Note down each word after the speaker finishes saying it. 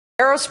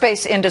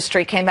Aerospace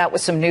industry came out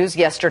with some news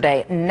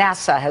yesterday.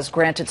 NASA has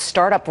granted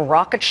startup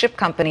rocket ship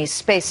company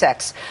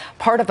SpaceX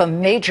part of a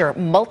major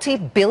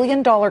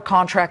multi-billion-dollar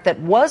contract that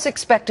was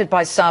expected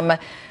by some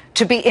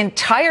to be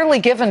entirely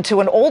given to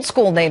an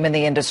old-school name in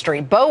the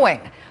industry,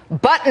 Boeing.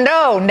 But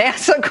no,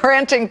 NASA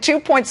granting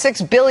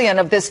 $2.6 billion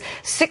of this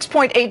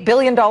 $6.8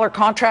 billion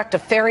contract to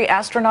ferry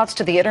astronauts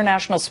to the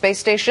International Space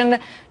Station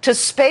to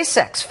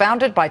SpaceX,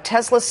 founded by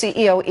Tesla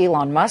CEO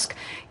Elon Musk.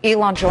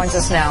 Elon joins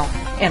us now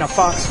in a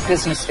Fox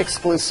Business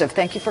exclusive.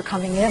 Thank you for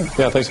coming in.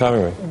 Yeah, thanks for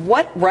having me.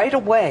 What right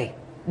away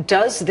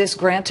does this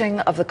granting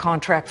of the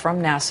contract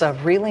from NASA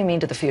really mean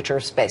to the future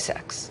of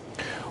SpaceX?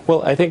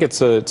 Well, I think it's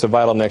a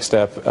vital next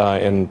step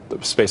in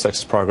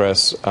SpaceX's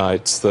progress.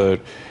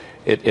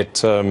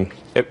 It's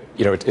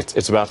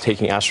about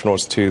taking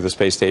astronauts to the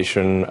space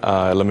station,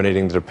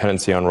 eliminating the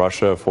dependency on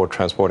Russia for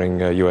transporting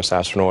U.S.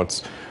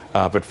 astronauts.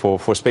 But for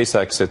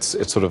SpaceX,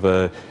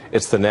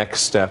 it's the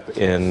next step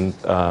in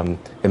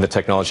the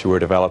technology we're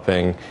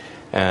developing,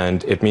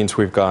 and it means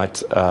we've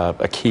got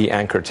a key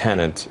anchor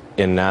tenant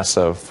in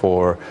NASA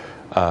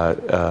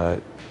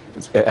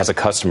as a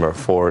customer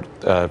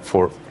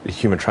for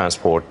human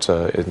transport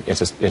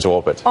into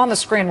orbit. On the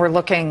screen, we're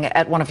looking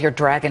at one of your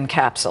Dragon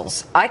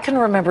capsules. I can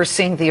remember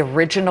seeing the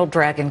original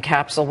Dragon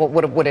capsule,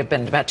 what would have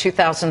been about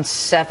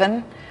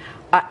 2007.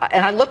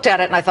 And I looked at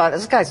it and I thought,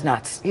 this guy's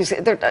nuts.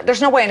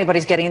 There's no way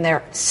anybody's getting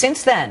there.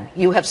 Since then,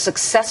 you have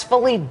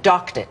successfully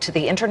docked it to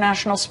the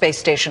International Space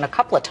Station a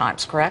couple of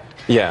times, correct?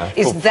 Yeah.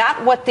 Is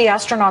that what the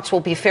astronauts will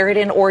be ferried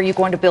in, or are you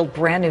going to build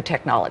brand new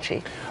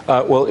technology?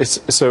 What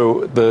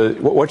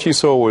you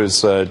saw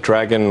was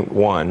Dragon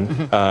 1,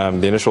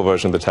 the initial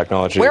version of the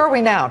technology. There are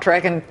we now?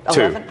 Dragon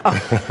 11? 2.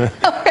 Oh.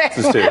 Okay.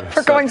 This is 2.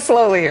 We're going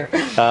slowly here.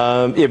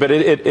 Yeah, but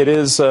it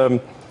is.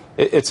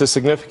 It's a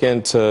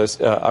significant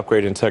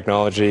upgrade in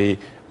technology,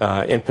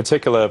 in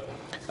particular,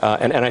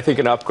 and I think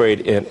an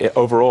upgrade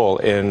overall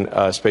in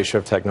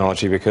spaceship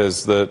technology,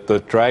 because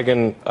the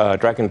Dragon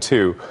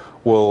 2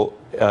 will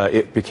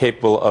be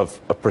capable of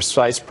a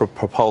precise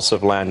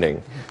propulsive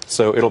landing.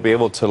 So it'll be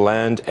able to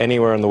land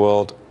anywhere in the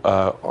world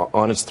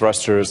on its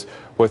thrusters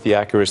with the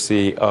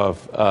accuracy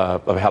of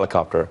a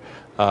helicopter.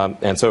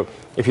 And so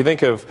if you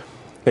think of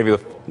maybe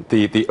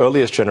the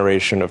earliest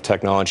generation of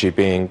technology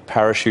being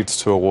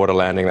parachutes to a water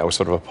landing, that was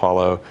sort of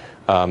Apollo,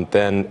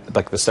 then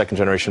like the second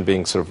generation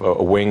being sort of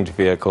a winged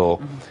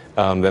vehicle,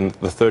 then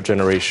the third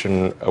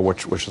generation,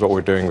 which is what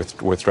we're doing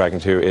with Dragon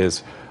 2,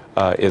 is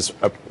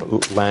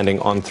landing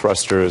on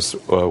thrusters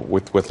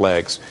with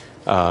legs,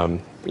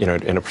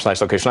 in a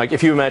precise location. Like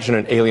if you imagine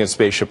an alien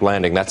spaceship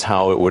landing, that's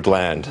how it would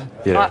land.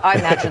 I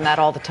imagine that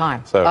all the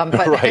time.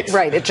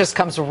 Right, it just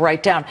comes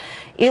right down.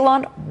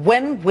 Elon,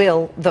 when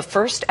will the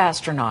first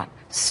astronaut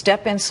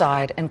step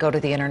inside and go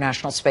to the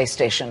International Space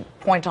Station?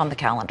 Point on the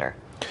calendar.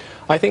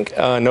 I think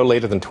no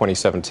later than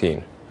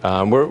 2017.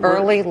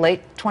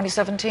 Late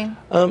 2017?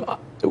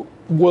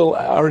 Well,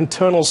 our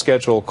internal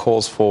schedule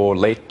calls for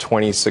late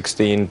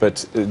 2016,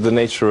 but the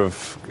nature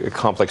of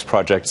complex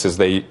projects is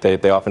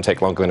they often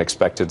take longer than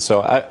expected.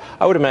 So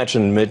I would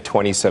imagine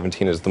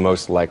mid-2017 is the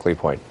most likely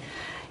point.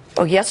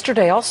 Oh,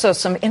 yesterday also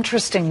some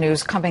interesting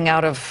news coming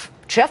out of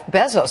Jeff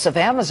Bezos of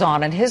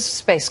Amazon and his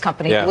space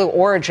company, Blue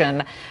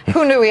Origin.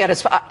 Who knew he had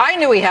I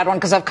knew he had one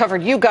because I've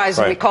covered you guys,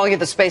 and we call you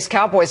the Space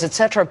Cowboys,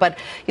 etc. But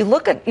you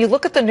look at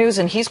the news,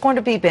 and he's going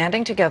to be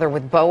banding together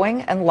with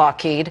Boeing and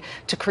Lockheed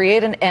to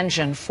create an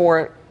engine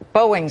for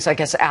Boeing's, I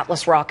guess,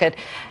 Atlas rocket.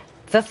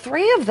 The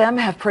three of them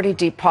have pretty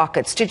deep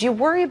pockets. Did you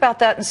worry about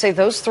that and say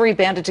those three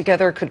banded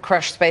together could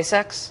crush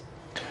SpaceX?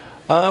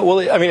 Well,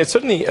 I mean, it's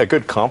certainly a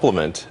good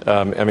compliment.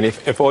 I mean,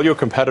 if all your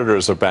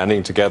competitors are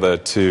banding together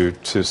to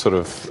sort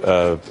of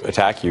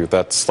attack you,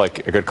 that's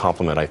like a good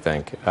compliment, I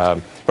think.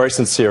 Very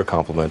sincere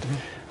compliment.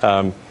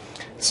 I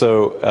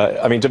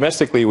mean,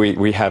 domestically,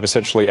 we have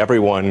essentially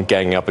everyone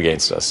ganging up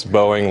against us: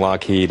 Boeing,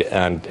 Lockheed,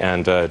 and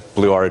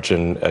Blue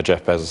Origin,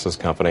 Jeff Bezos'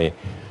 company.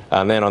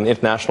 And then on the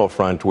international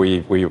front, we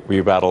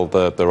battled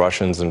the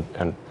Russians, and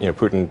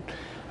Putin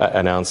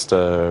announced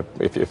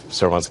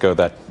several months ago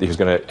that he was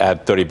going to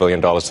add $30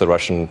 billion to the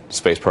Russian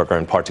space program,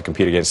 in part to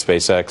compete against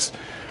SpaceX.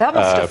 That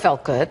must have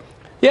felt good.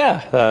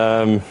 Yeah.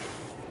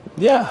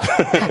 Yeah.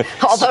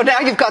 Although now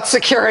you've got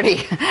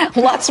security.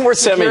 Lots more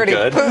security.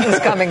 Putin's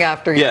coming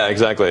after you. Yeah,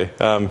 exactly.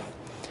 And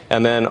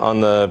then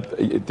on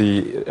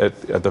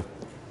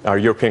our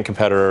European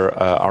competitor,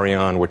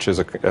 Ariane, which is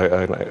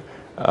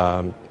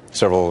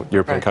several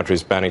European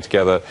countries banding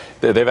together,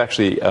 they've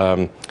actually...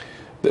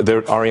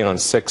 Their Ariane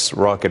 6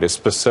 rocket is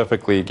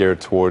specifically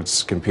geared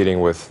towards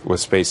competing with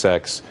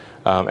SpaceX,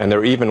 and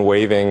they're even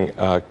waiving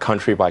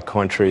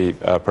country-by-country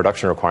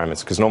production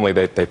requirements, because normally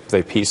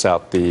they piece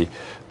out the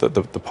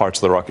the parts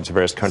of the rocket to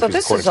various countries So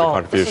according to their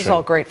contribution. this is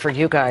all great for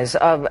you guys.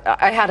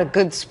 I had a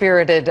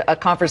good-spirited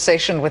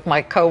conversation with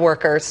my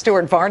coworker,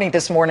 Stuart Varney,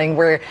 this morning,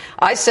 where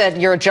I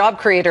said, you're a job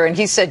creator, and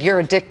he said, you're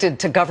addicted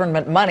to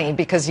government money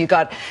because you're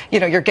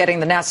getting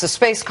the NASA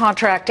space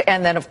contract,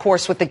 and then, of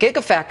course, with the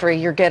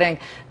Gigafactory, you're getting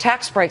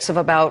tax breaks of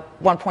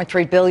about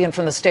 $1.3 billion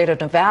from the state of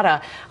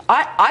Nevada.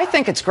 I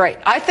think it's great.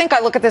 I think I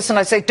look at this and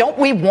I say, don't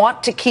we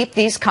want to keep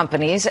these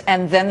companies,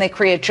 and then they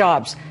create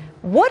jobs?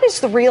 What is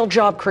the real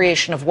job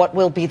creation of what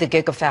will be the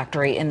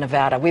Gigafactory in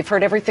Nevada? We've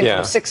heard everything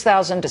from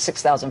 6,000 to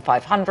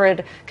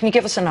 6,500. Can you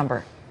give us a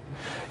number?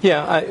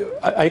 Yeah,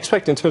 I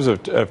expect in terms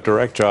of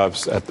direct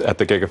jobs at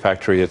the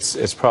Gigafactory,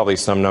 it's probably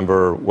some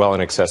number well in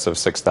excess of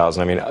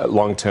 6,000. I mean,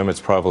 long term, it's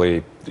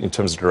probably, in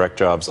terms of direct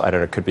jobs, I don't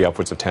know, it could be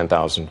upwards of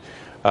 10,000.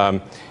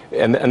 And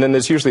then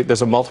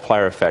there's a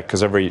multiplier effect,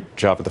 because every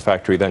job at the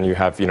factory, then you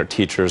have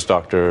teachers,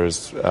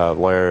 doctors,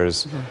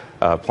 lawyers,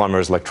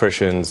 plumbers,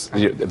 electricians.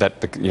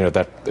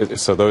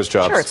 So those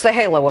jobs. Sure, it's the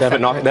halo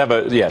effect. They have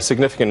a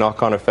significant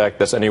knock-on effect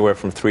that's anywhere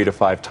from 3 to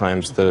 5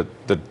 times the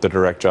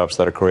direct jobs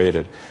that are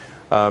created.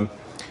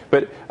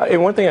 But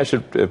one thing I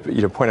should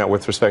point out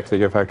with respect to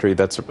the Gigafactory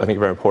that's, I think,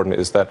 very important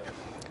is that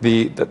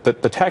the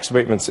tax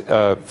abatements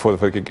for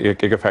the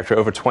Gigafactory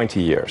over 20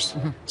 years.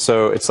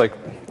 So it's like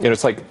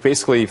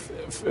basically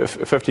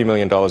 $50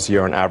 million a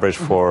year on average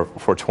for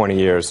 20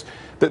 years.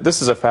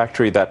 This is a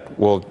factory that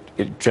will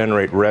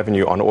generate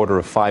revenue on order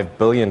of $5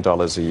 billion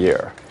a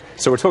year.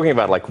 So we're talking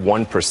about like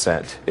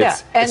 1%.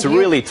 It's a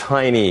really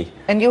tiny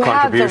contribution. And you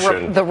have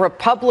the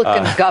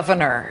Republican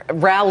governor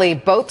rally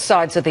both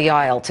sides of the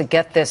aisle to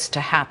get this to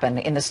happen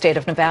in the state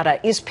of Nevada.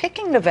 Is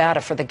picking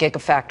Nevada for the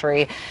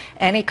Gigafactory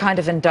any kind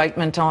of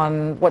indictment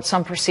on what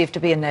some perceive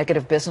to be a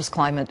negative business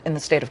climate in the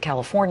state of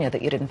California,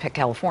 that you didn't pick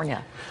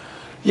California?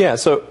 Yeah,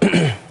 so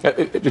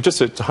just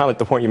to highlight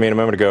the point you made a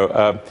moment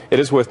ago, it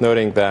is worth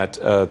noting that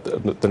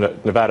the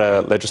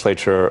Nevada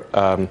legislature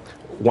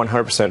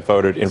 100%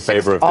 voted in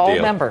favor of the deal.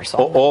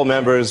 All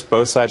members,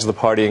 both sides of the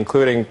party,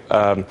 including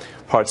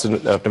parts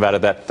of Nevada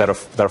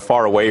that are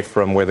far away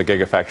from where the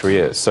Gigafactory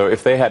is. So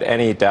if they had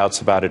any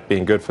doubts about it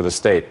being good for the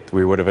state,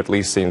 we would have at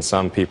least seen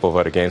some people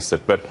vote against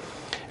it.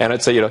 And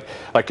I'd say,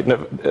 like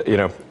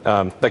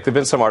there've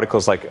been some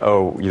articles like,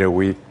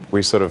 we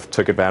sort of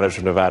took advantage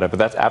of Nevada, but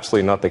that's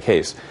absolutely not the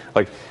case.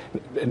 Like,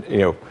 if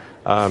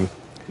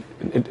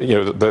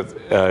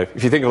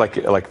you think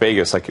like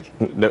Vegas, like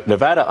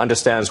Nevada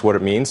understands what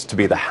it means to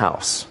be the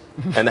house,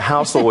 and the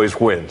house always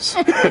wins.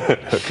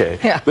 Okay,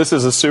 This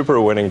is a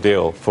super winning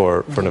deal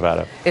for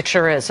Nevada. It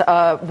sure is.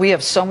 We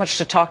have so much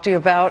to talk to you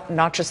about,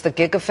 not just the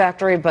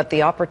Gigafactory, but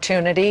the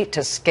opportunity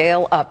to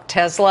scale up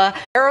Tesla.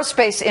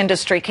 Aerospace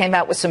industry came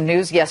out with some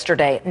news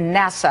yesterday.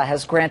 NASA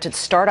has granted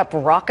startup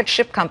rocket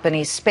ship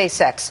company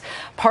SpaceX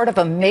part of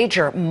a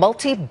major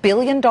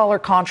multi-billion-dollar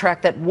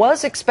contract that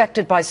was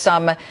expected by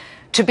some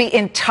to be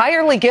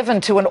entirely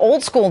given to an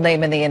old school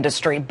name in the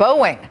industry,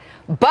 Boeing.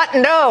 But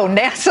no,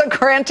 NASA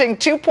granting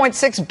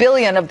 $2.6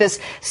 billion of this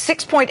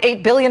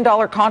 $6.8 billion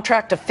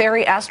contract to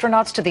ferry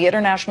astronauts to the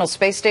International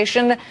Space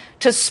Station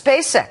to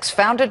SpaceX,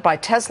 founded by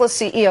Tesla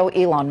CEO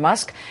Elon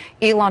Musk.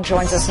 Elon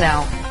joins us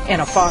now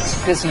in a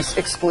Fox Business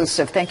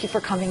exclusive. Thank you for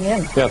coming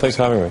in. Yeah, thanks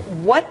for having me.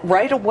 What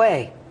right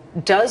away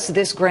does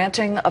this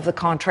granting of the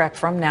contract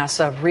from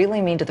NASA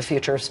really mean to the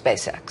future of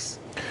SpaceX?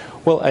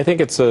 Well, I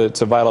think it's a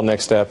vital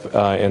next step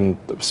in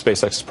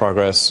SpaceX's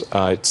progress.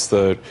 It's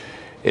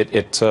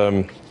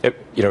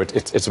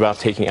about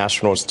taking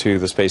astronauts to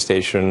the space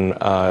station,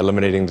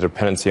 eliminating the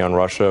dependency on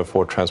Russia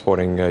for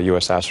transporting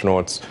U.S.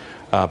 astronauts.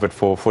 But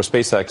for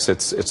SpaceX,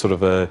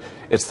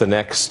 it's the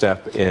next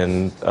step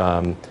in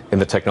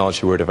the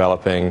technology we're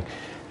developing,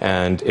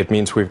 and it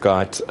means we've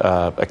got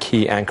a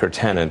key anchor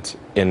tenant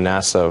in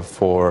NASA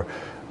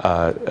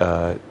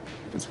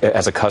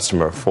as a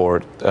customer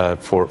for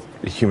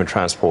human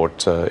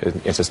transport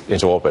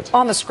into orbit.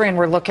 On the screen,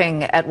 we're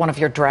looking at one of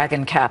your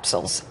Dragon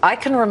capsules. I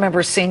can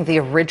remember seeing the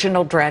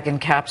original Dragon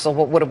capsule,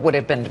 what would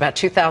have been about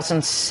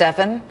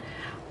 2007.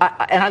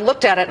 And I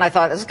looked at it and I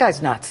thought, this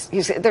guy's nuts.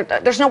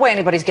 There's no way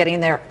anybody's getting in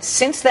there.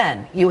 Since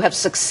then, you have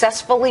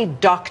successfully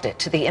docked it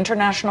to the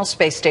International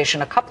Space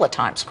Station a couple of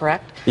times,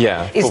 correct?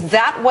 Yeah. Is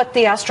that what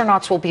the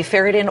astronauts will be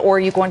ferried in, or are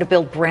you going to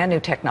build brand new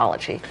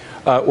technology?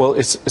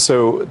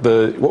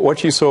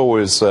 What you saw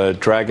was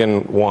Dragon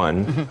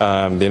 1,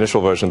 the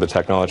initial version of the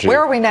technology.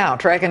 Where are we now?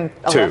 Dragon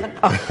 11? 2.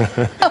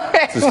 Oh.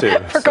 Okay. This is 2.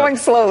 We're going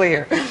slowly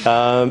here.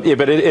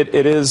 But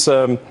it is...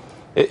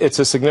 It's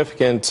a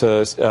significant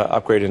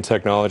upgrade in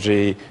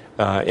technology,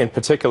 in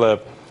particular,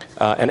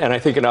 and I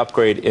think an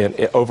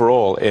upgrade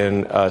overall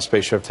in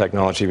spaceship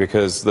technology,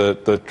 because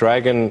the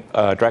Dragon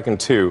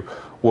 2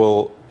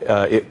 will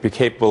be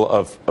capable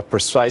of a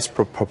precise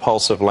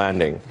propulsive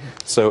landing.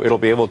 So it'll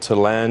be able to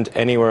land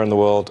anywhere in the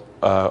world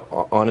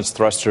on its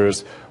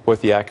thrusters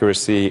with the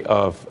accuracy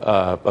of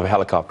a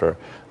helicopter.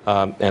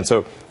 And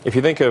so if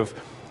you think of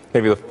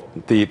maybe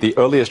the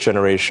earliest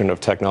generation of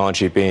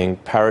technology being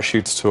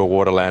parachutes to a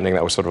water landing,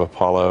 that was sort of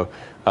Apollo,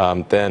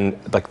 then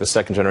like the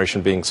second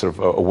generation being sort of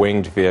a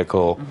winged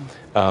vehicle.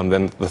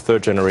 Then the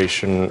third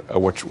generation,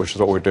 which is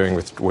what we're doing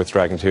with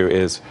Dragon 2,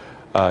 is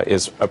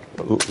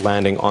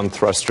landing on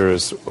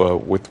thrusters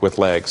with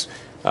legs,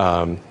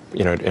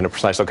 in a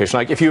precise location.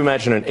 Like if you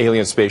imagine an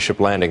alien spaceship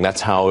landing,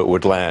 that's how it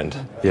would land.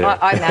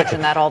 I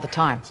imagine that all the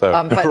time. So,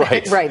 but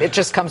right. It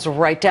just comes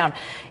right down.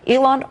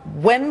 Elon,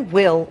 when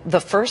will the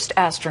first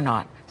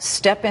astronaut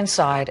step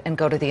inside and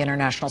go to the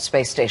International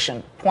Space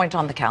Station? Point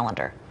on the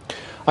calendar.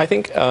 I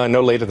think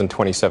no later than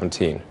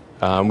 2017.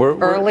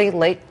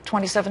 Late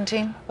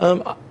 2017?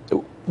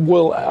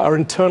 Well, our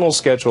internal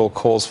schedule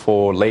calls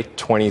for late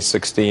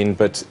 2016,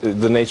 but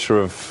the nature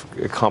of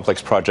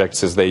complex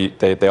projects is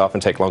they often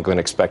take longer than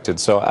expected.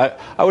 So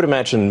I would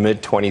imagine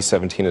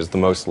mid-2017 is the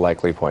most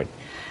likely point.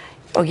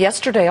 Oh,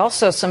 yesterday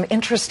also some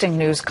interesting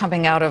news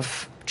coming out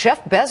of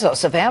Jeff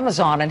Bezos of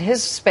Amazon and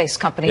his space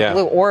company,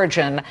 Blue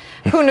Origin.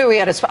 Who knew he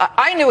had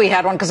I knew he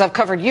had one because I've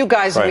covered you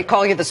guys and we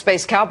call you the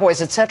Space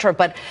Cowboys, etc.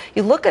 But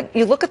you look at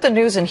the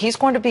news and he's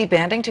going to be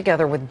banding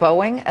together with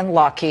Boeing and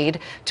Lockheed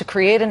to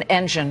create an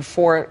engine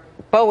for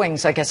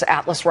Boeing's, I guess,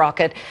 Atlas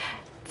rocket.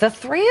 The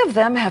three of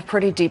them have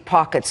pretty deep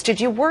pockets.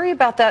 Did you worry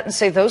about that and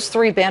say those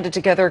three banded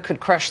together could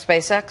crush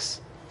SpaceX?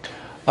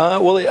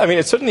 Well, I mean,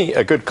 it's certainly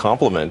a good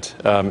compliment.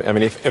 I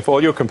mean, if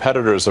all your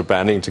competitors are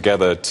banding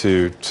together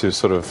to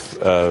sort of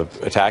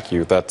attack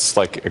you, that's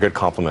like a good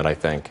compliment, I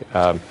think.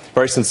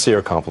 Very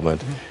sincere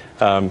compliment.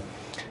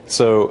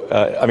 So,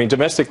 I mean,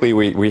 domestically,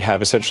 we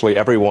have essentially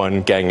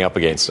everyone ganging up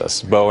against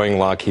us: Boeing,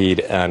 Lockheed,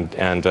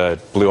 and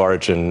Blue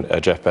Origin,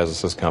 Jeff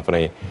Bezos'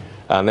 company.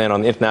 And then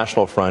on the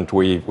international front,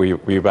 we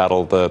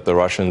battled the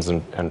Russians,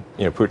 and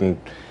Putin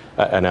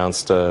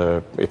announced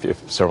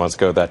several months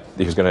ago that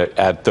he was going to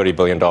add $30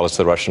 billion to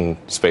the Russian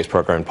space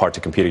program, in part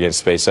to compete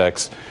against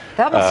SpaceX.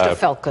 That must have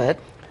felt good.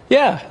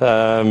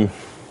 Yeah.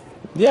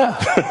 Yeah.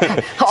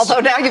 Although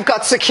now you've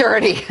got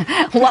security.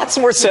 Lots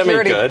more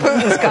security.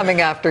 Putin's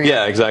coming after you.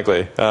 Yeah,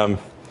 exactly. And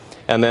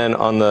then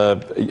on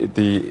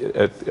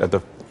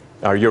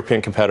our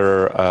European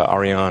competitor,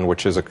 Ariane,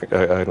 which is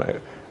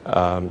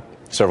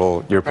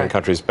several European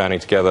countries banding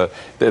together,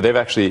 they've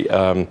actually...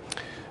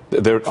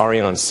 Their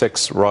Ariane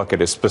 6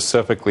 rocket is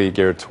specifically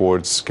geared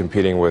towards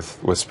competing with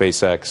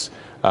SpaceX,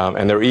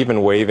 and they're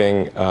even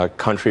waiving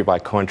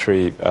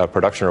country-by-country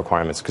production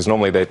requirements, because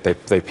normally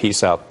they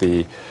piece out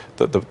the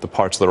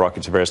parts of the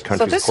rocket to various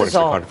countries according to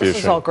their contribution.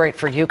 This is all great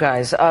for you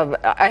guys.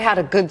 I had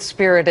a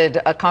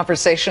good-spirited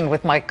conversation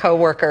with my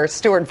coworker,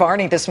 Stuart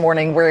Varney, this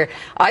morning, where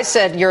I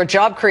said, you're a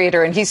job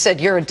creator, and he said,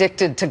 you're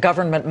addicted to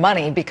government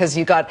money because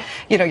you're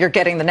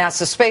getting the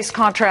NASA space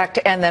contract,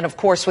 and then, of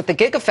course, with the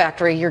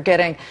Gigafactory, you're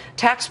getting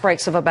tax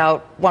breaks of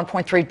about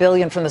 $1.3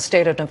 billion from the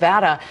state of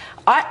Nevada.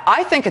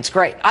 I think it's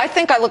great. I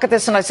think I look at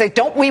this and I say,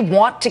 don't we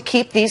want to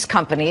keep these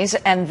companies,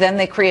 and then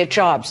they create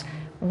jobs?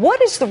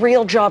 What is the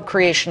real job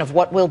creation of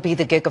what will be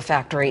the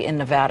Gigafactory in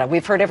Nevada?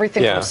 We've heard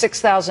everything from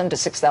 6,000 to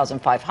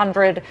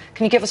 6,500.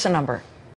 Can you give us a number?